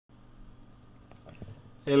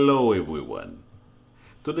Hello everyone.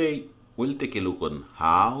 Today we'll take a look on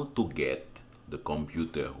how to get the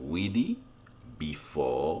computer ready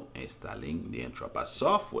before installing the Entrapass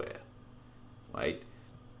software. Right?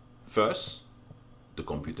 First, the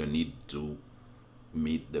computer need to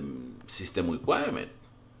meet the system requirement.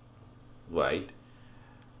 Right?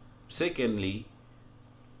 Secondly,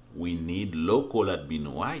 we need local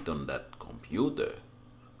admin right on that computer.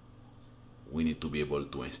 We need to be able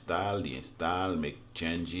to install, deinstall, make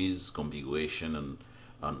changes, configuration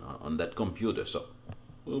on that computer. So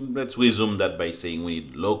let's resume that by saying we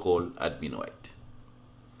need local admin right.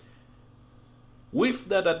 With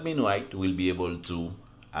that admin right, we'll be able to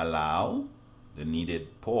allow the needed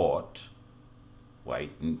port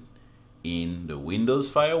right in the Windows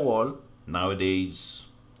firewall. Nowadays,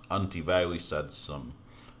 antivirus adds some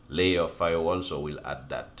layer of firewall, so we'll add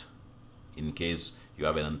that. In case you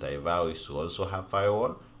have an antivirus who also have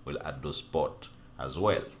firewall, we'll add those ports as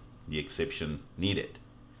well, the exception needed.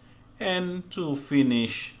 And to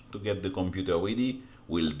finish, to get the computer ready,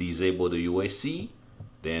 we'll disable the UAC,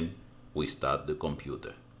 then we start the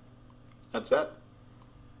computer. That's that.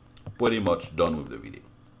 Pretty much done with the video.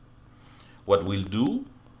 What we'll do,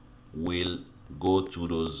 we'll go through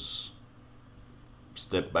those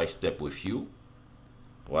step by step with you,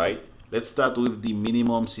 right? Let's start with the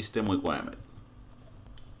minimum system requirement.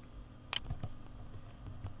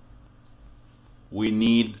 We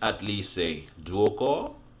need at least a dual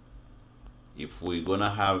core. If we're gonna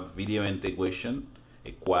have video integration,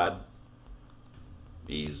 a quad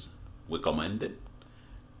is recommended.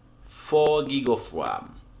 4 gig of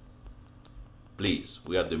RAM. Please,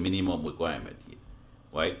 we have the minimum requirement here,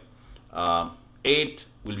 right? 8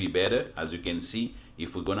 will be better. As you can see,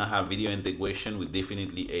 if we're gonna have video integration, we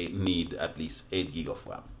definitely need at least 8 gig of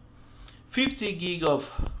RAM. 50 gig of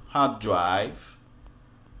hard drive.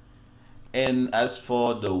 And as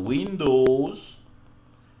for the Windows,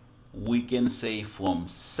 we can say from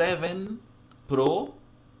 7 Pro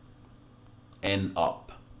and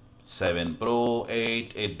up. 7 Pro,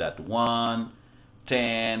 8, 8.1,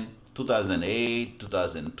 10, 2008,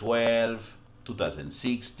 2012,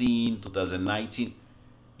 2016, 2019.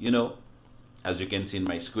 You know, as you can see in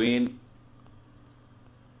my screen,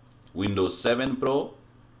 Windows 7 Pro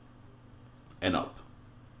and up.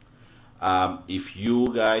 If you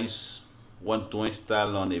guys want to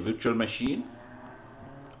install on a virtual machine,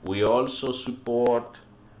 we also support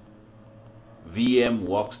VM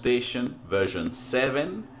Workstation version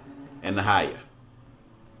 7 and higher.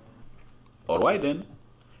 Alright then,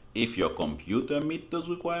 if your computer meets those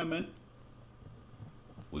requirements,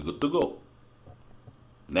 we're good to go.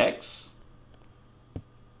 Next,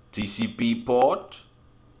 TCP port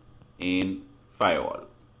in Firewall.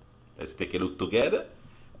 Let's take a look together.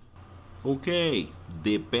 Okay,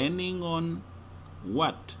 depending on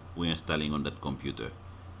what we're installing on that computer,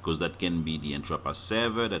 because that can be the Entrapass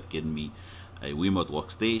server, that can be a remote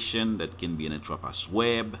workstation, that can be an Entrapass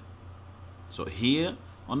web. So here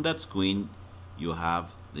on that screen, you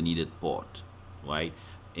have the needed port, right?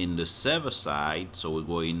 In the server side, so we're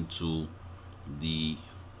going to the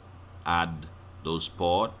add those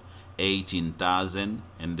port 18,000,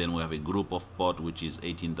 and then we have a group of port which is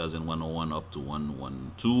 18,101 up to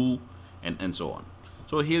 112, and so on.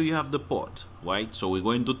 So here you have the port, right? So we're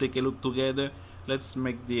going to take a look together. Let's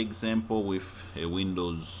make the example with a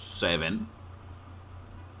Windows 7.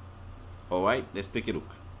 All right, let's take a look.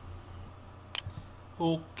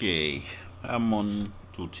 Okay, I'm on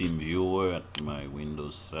to TeamViewer at my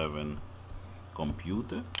Windows 7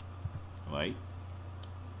 computer, right?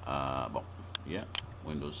 Yeah,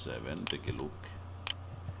 Windows 7, take a look.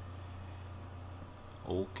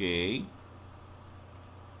 Okay,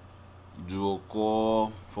 dual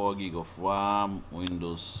core, 4 gig of RAM,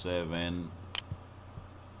 Windows 7.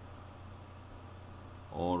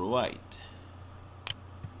 All right,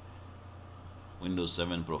 Windows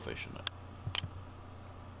 7 Professional.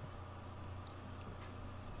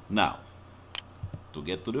 Now, to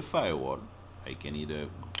get to the firewall, I can either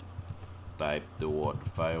type the word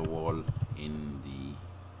firewall in the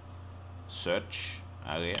search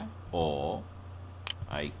area, or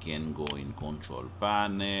I can go in control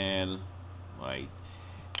panel, right,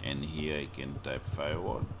 and here I can type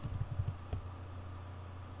firewall.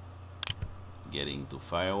 Getting to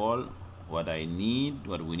firewall, what we need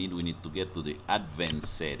to get to the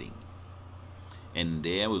advanced setting, and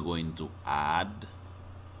there we're going to add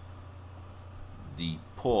the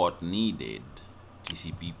port needed,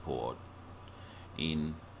 TCP port,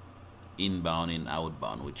 in inbound and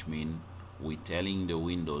outbound, which means we're telling the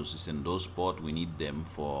Windows, and those ports we need them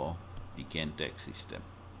for the Kentex system.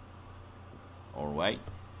 All right,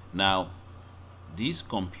 now this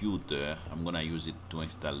computer, I'm gonna use it to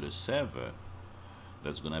install the server.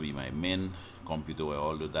 That's gonna be my main computer where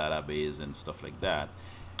all the database and stuff like that,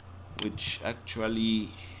 which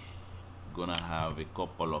actually gonna have a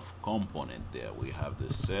couple of components there. We have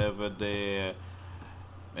the server there,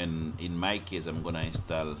 and in my case I'm gonna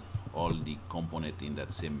install all the components in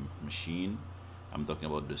that same machine. I'm talking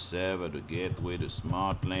about the server, the gateway, the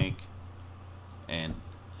smart link, and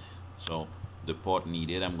so the port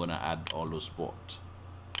needed, I'm gonna add all those ports.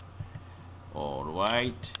 All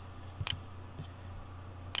right,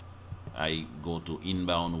 I go to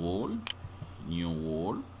inbound wall, new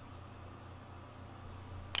wall,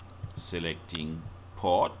 selecting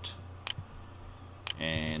port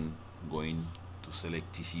and going to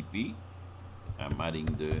select TCP. I'm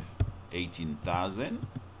adding the 18,000.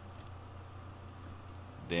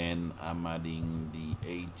 Then I'm adding the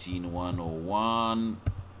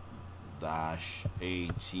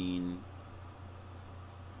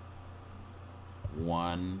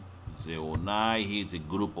 18.1.1.109. Here's a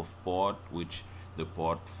group of port, which the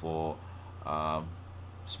port for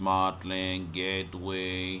smart link,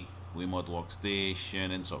 gateway, remote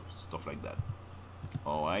workstation, and stuff like that.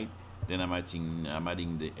 All right. Then I'm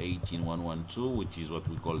adding the 18.1.1.2, which is what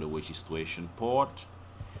we call the registration port.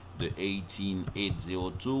 The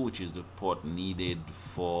 18.802, which is the port needed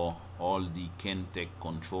for all the Kentech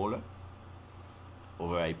controller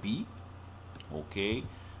over IP. Okay,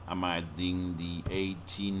 I'm adding the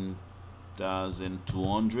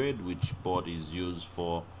 18,200, which port is used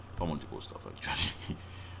for multiple stuff actually.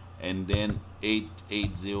 And then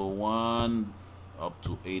 8801 up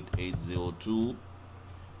to 8802.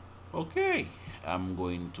 Okay, I'm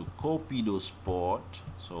going to copy those ports,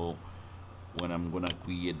 so when I'm gonna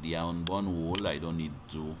create the outbound wall, I don't need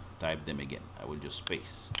to type them again. I will just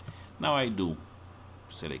paste. Now I do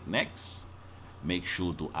select next, make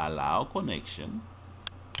sure to allow connection.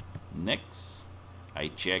 Next, I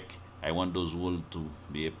check, I want those rules to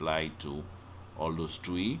be applied to all those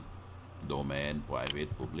three: domain,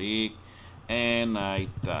 private, public, and I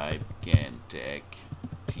type Kentech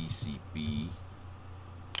TCP,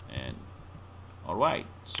 and all right,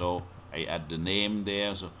 so I add the name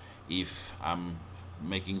there. So if I'm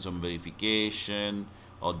making some verification,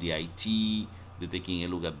 or the IT, they're taking a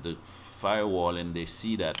look at the firewall and they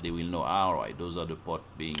see that, they will know, all right, those are the ports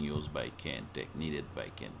being used by Kentech, needed by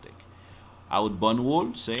Kentech. Outbound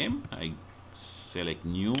wall, same. I select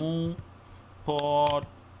new port,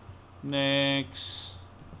 next.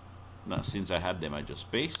 Now since I had them, I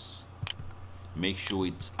just paste. Make sure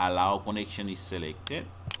it's allow connection is selected.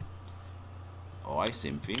 All right,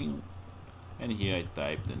 same thing. And here I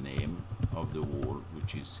type the name of the wall,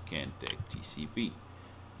 which is Kentech TCP,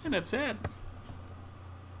 and that's it.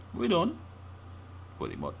 We're done,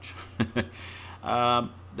 pretty much.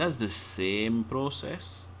 That's the same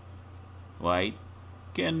process, right?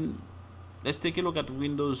 Let's take a look at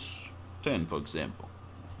Windows 10, for example.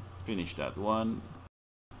 Finish that one.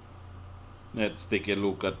 Let's take a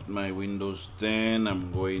look at my Windows 10.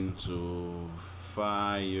 I'm going to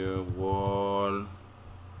Firewall.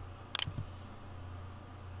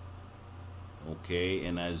 Okay,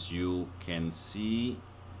 and as you can see,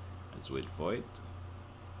 let's wait for it.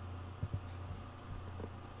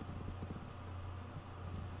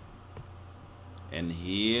 And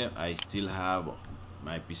here I still have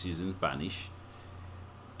my PCs in Spanish.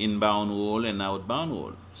 Inbound wall and outbound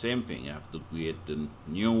wall, same thing. You have to create a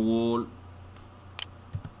new wall.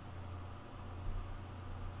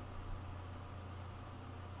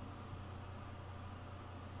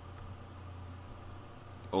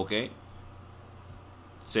 Okay,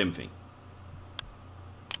 same thing.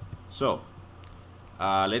 So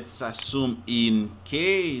let's assume in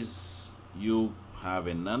case you have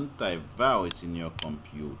an antivirus in your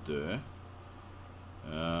computer.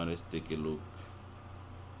 Let's take a look.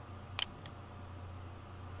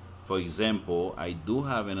 For example, I do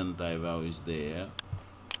have an antivirus there.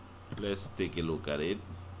 Let's take a look at it.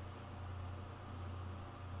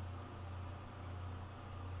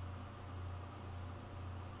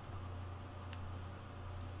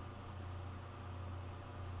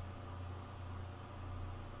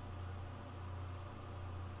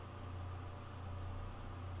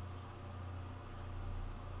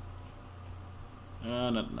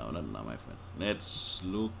 Not now, my friend. Let's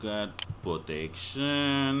look at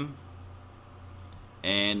protection,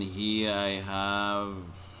 and here I have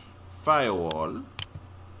firewall.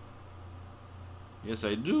 Yes,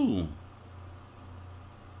 I do.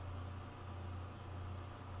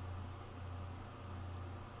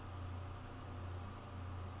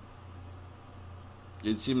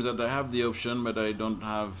 It seems that I have the option, but I don't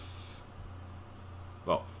have,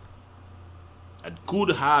 well, I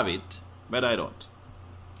could have it, but I don't.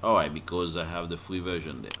 Alright, because I have the free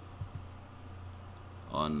version there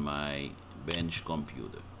on my bench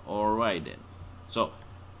computer. Alright then. So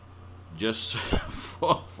just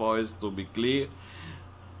for us to be clear,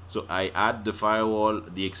 so I add the firewall,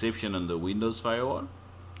 the exception on the Windows firewall,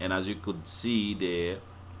 and as you could see there,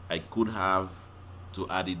 I could have to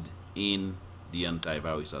add it in the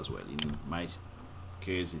antivirus as well. In my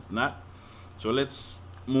case it's not. So let's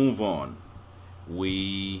move on.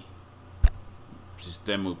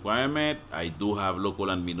 System requirement, I do have local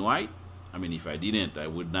admin right. I mean, if I didn't, I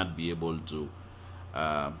would not be able to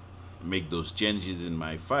make those changes in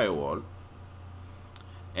my firewall.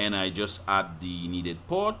 And I just add the needed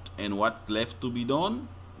port, and what left to be done?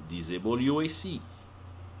 Disable UAC.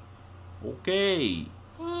 Okay,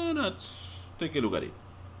 let's take a look at it.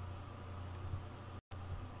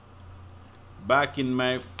 Back in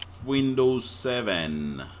my Windows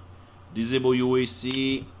 7, disable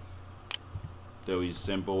UAC. There is a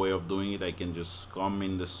simple way of doing it. I can just come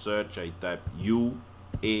in the search, I type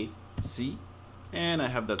UAC, and I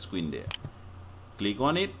have that screen there. Click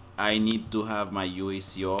on it. I need to have my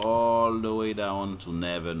UAC all the way down to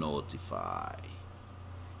never notify,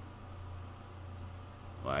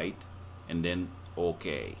 right? And then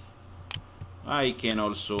OK. I can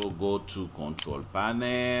also go to control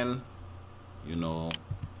panel, you know,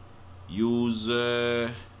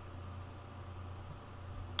 user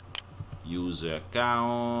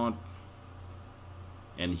account,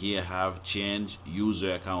 and here have changed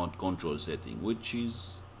user account control setting, which is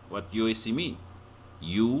what UAC mean.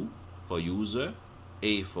 U for user,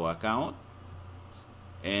 A for account,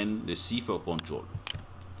 and the C for control.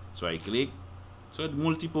 So I click. So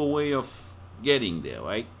multiple way of getting there,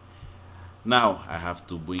 right? Now I have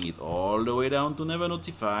to bring it all the way down to never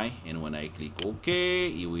notify, and when I click OK,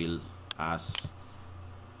 it will ask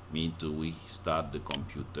me to restart the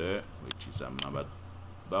computer, which is I'm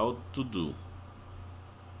about to do.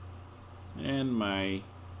 And my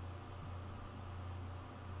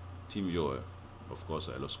team viewer, of course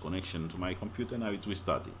I lost connection to my computer, now it's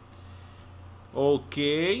restarting.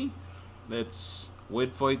 Okay, let's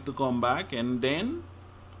wait for it to come back, and then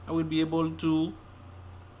I will be able to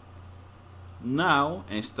now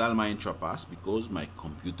install my Entrapass because my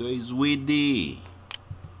computer is ready.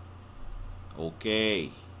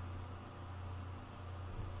 Okay,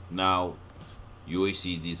 now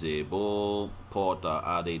UAC disable, port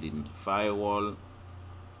are added in firewall,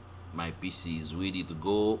 my PC is ready to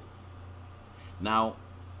go. Now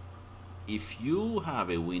if you have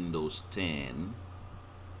a Windows 10,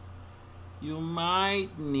 you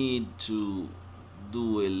might need to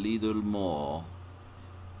do a little more.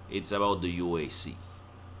 It's about the UAC,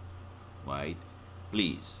 right?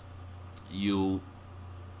 Please, you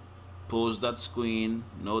pause that screen,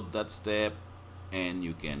 note that step, and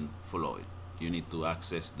you can follow it. You need to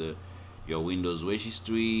access your Windows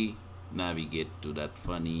registry, navigate to that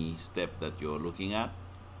funny step that you're looking at,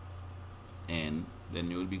 and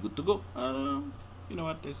then you will be good to go. You know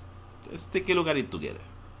what, let's take a look at it together.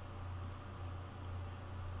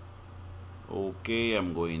 Okay,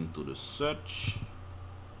 I'm going to the search.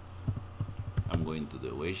 I'm going to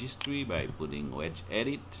the registry by putting wedge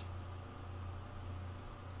edit.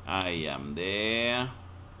 I am there.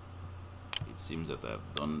 It seems that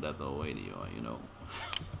I've done that already, or you know.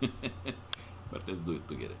 But let's do it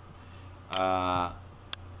together.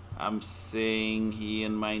 I'm saying here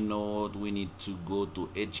in my note we need to go to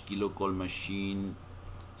HKey local machine,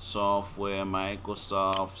 software,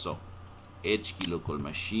 Microsoft. So HKey local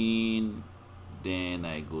machine, then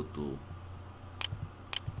I go to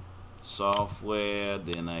software,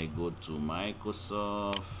 then I go to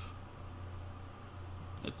Microsoft.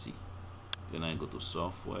 Let's see, then I go to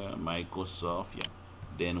software, Microsoft, yeah,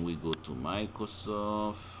 then we go to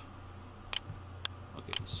Microsoft.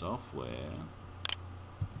 Okay, software,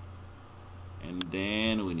 and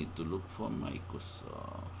then we need to look for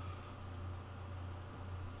Microsoft.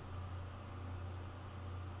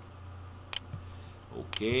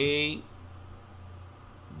 Okay,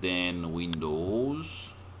 then Windows,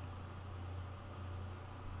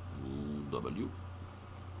 W.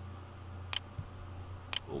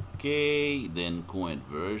 Okay, then current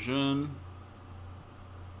version.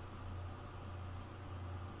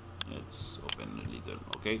 Let's open a little.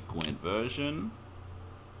 Okay, current version,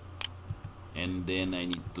 and then I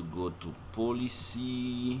need to go to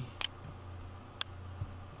policy,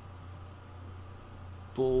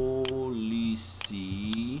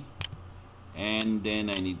 and then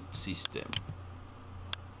I need system.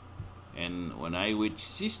 And when I reach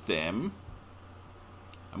system,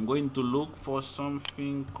 I'm going to look for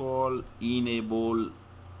something called enable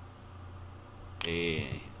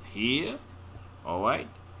here. All right,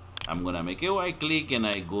 I'm gonna make a right click and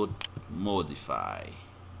I go modify.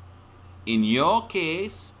 In your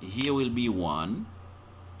case, here will be 1,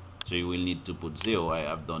 so you will need to put 0. I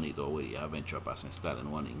have done it already. I have Entrapass installed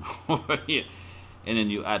and running over here. And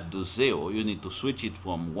then you add to 0. You need to switch it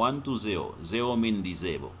from 1 to 0. 0 means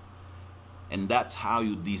disable. And that's how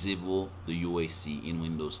you disable the UAC in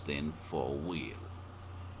Windows 10 for real.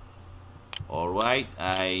 Alright,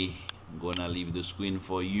 I'm gonna leave the screen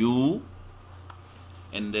for you.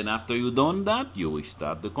 And then after you done that, you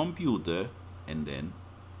restart the computer and then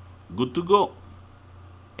good to go.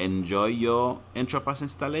 Enjoy your Entrapass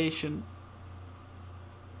installation.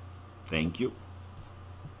 Thank you.